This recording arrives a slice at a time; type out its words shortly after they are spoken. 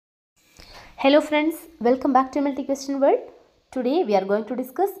Hello friends, welcome back to Multi Question World. Today we are going to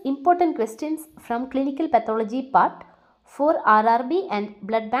discuss important questions from Clinical Pathology Part for RRB and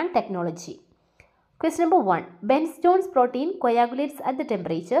Blood Bank Technology. Question number 1. Benzstone's protein coagulates at the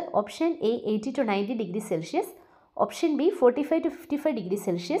temperature option A 80 to 90 degrees Celsius, option B 45 to 55 degrees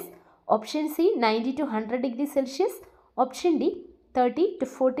Celsius, option C 90 to 100 degrees Celsius, option D 30 to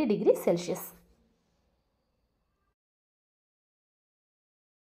 40 degrees Celsius.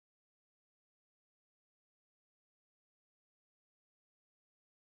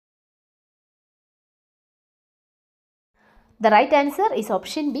 The right answer is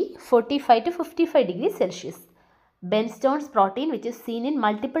option B 45 to 55 degrees Celsius. Benzstone's protein, which is seen in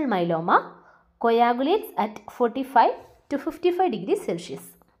multiple myeloma, coagulates at 45 to 55 degrees Celsius.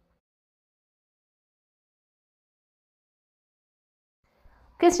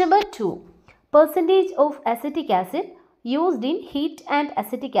 Question number 2. Percentage of acetic acid used in heat and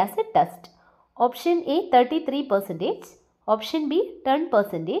acetic acid test. Option A 33%, option B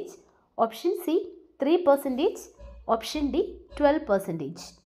 10%, option C 3%, option D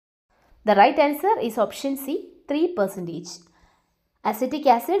 12%. The right answer is option C 3%. Acetic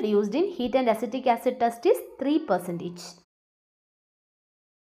acid used in heat and acetic acid test is 3%.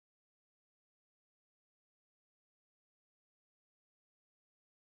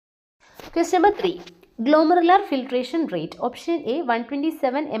 Question number 3. Glomerular filtration rate. Option A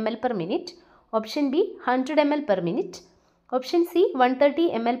 127 ml per minute. Option B 100 ml per minute. Option C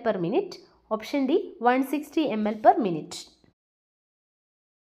 130 ml per minute. Option D 160 ml per minute.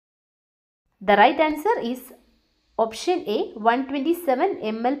 The right answer is option A 127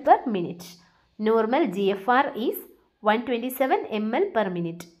 ml per minute. Normal GFR is 127 ml per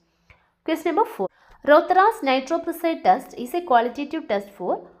minute. Question number 4. Rothera's nitroprusside test is a qualitative test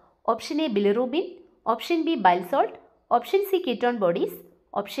for option A bilirubin, option B bile salt, option C ketone bodies,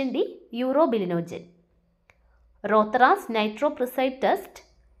 option D urobilinogen. Rothera's nitroprusside test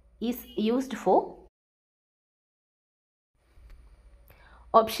is used for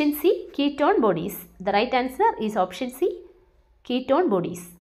option C ketone bodies. The right answer is option C ketone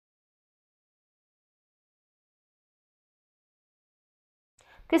bodies.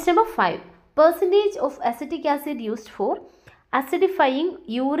 Question number 5. Percentage of acetic acid used for acidifying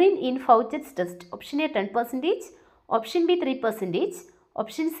urine in Fauchett's test. Option A 10%, option B 3%,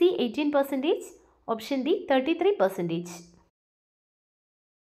 option C 18%, option D 33%.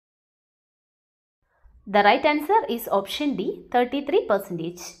 The right answer is option D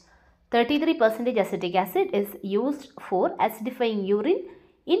 33%. 33% acetic acid is used for acidifying urine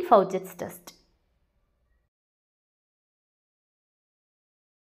in Fauchett's test.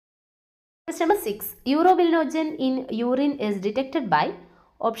 Question number 6. Urobilinogen in urine is detected by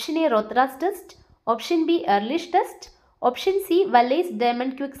option A Rothera's test, option B Ehrlich's test, option C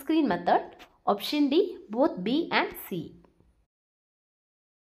Wallace-Diamond quick screen method, option D both B and C.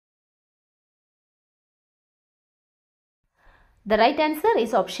 The right answer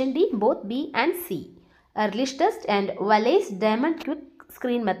is option D both B and C. Ehrlich's test and Wallace-Diamond quick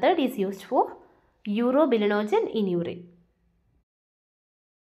screen method is used for urobilinogen in urine.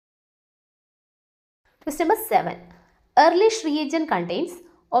 Question number 7. Ehrlich reagent contains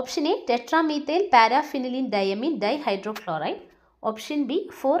option A tetramethyl paraphenylene diamine dihydrochloride, option B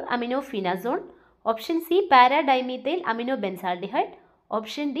 4-aminophenazone, option C para-dimethyl aminobenzaldehyde,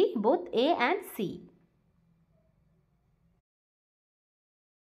 option D both A and C.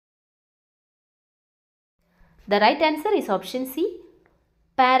 The right answer is option C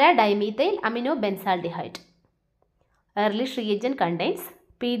para-dimethyl aminobenzaldehyde. Ehrlich reagent contains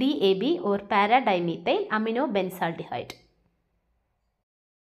PDAB or para-dimethyl aminobenzaldehyde.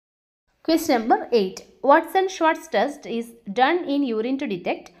 Question number 8. Watson-Schwartz test is done in urine to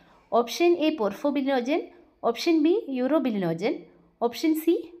detect option A porphobilinogen, option B urobilinogen, option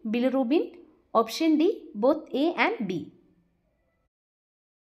C bilirubin, option D both A and B.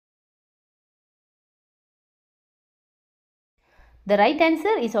 The right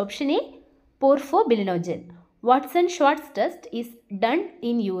answer is option A porphobilinogen. Watson-Schwartz test is done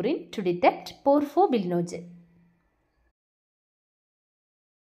in urine to detect porphobilinogen.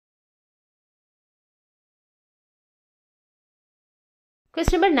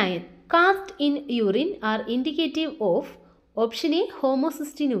 Question number 9. Cast in urine are indicative of option A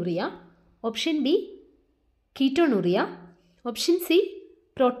homocystinuria, option B ketonuria, option C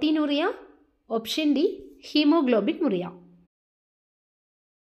proteinuria, option D hemoglobinuria.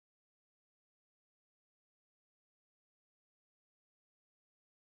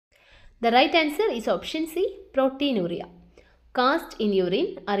 The right answer is option C proteinuria. Cast in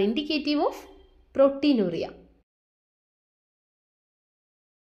urine are indicative of proteinuria.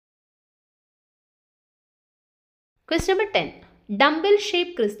 Question number 10. Dumbbell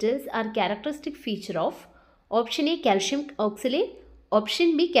shaped crystals are characteristic feature of option A calcium oxalate,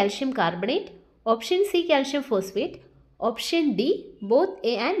 option B calcium carbonate, option C calcium phosphate, option D both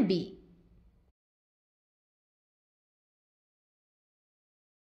A and B.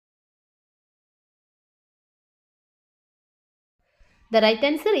 The right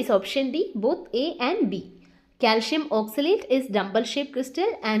answer is option D, both A and B. Calcium oxalate is dumbbell shaped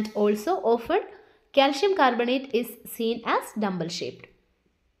crystal and also often calcium carbonate is seen as dumbbell shaped.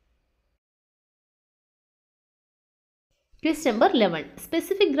 Question number 11.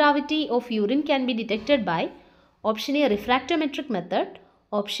 Specific gravity of urine can be detected by option A refractometric method,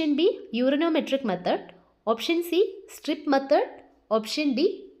 option B urinometric method, option C strip method, option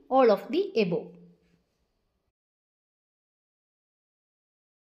D all of the above.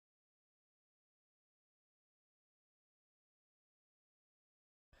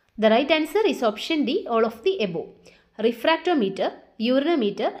 The right answer is option D, all of the above. Refractometer,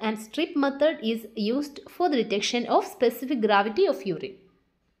 urinometer and strip method is used for the detection of specific gravity of urine.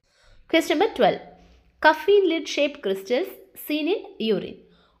 Question number 12. Caffeine lid shaped crystals seen in urine.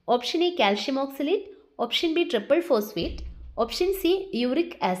 Option A calcium oxalate, option B triple phosphate, option C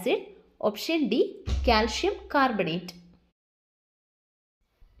uric acid, option D calcium carbonate.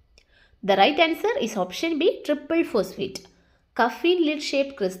 The right answer is option B triple phosphate. Caffeine lid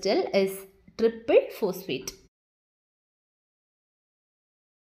shaped crystal is triple phosphate.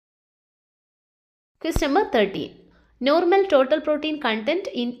 Question number 13. Normal total protein content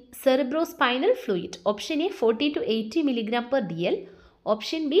in cerebrospinal fluid. Option A 40 to 80 mg per dl.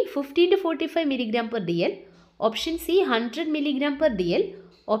 Option B 15 to 45 mg per dl. Option C 100 mg per dl.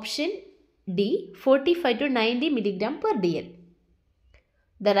 Option D 45 to 90 mg per dl.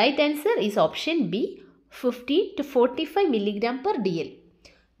 The right answer is option B 50 to 45 mg per dl.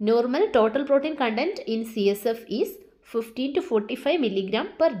 Normal total protein content in CSF is 15 to 45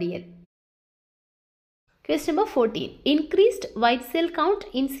 mg per dl. Question number 14. Increased white cell count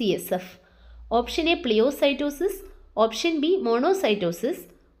in CSF. Option A pleocytosis, option B monocytosis,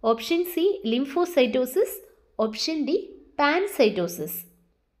 option C lymphocytosis, option D pancytosis.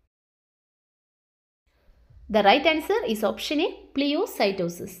 The right answer is option A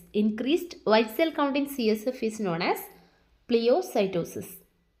pleocytosis. Increased white cell count in CSF is known as pleocytosis.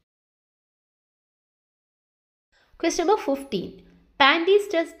 Question number 15. Pandy's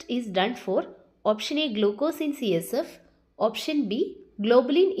test is done for option A glucose in CSF, option B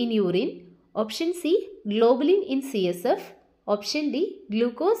globulin in urine, option C globulin in CSF, option D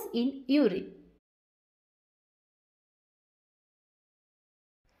glucose in urine.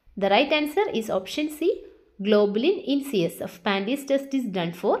 The right answer is option C globulin in CSF. Pandy's test is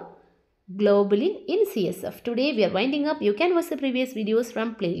done for globulin in CSF. Today we are winding up. You can watch the previous videos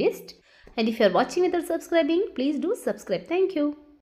from playlist. And if you are watching without subscribing, please do subscribe. Thank you.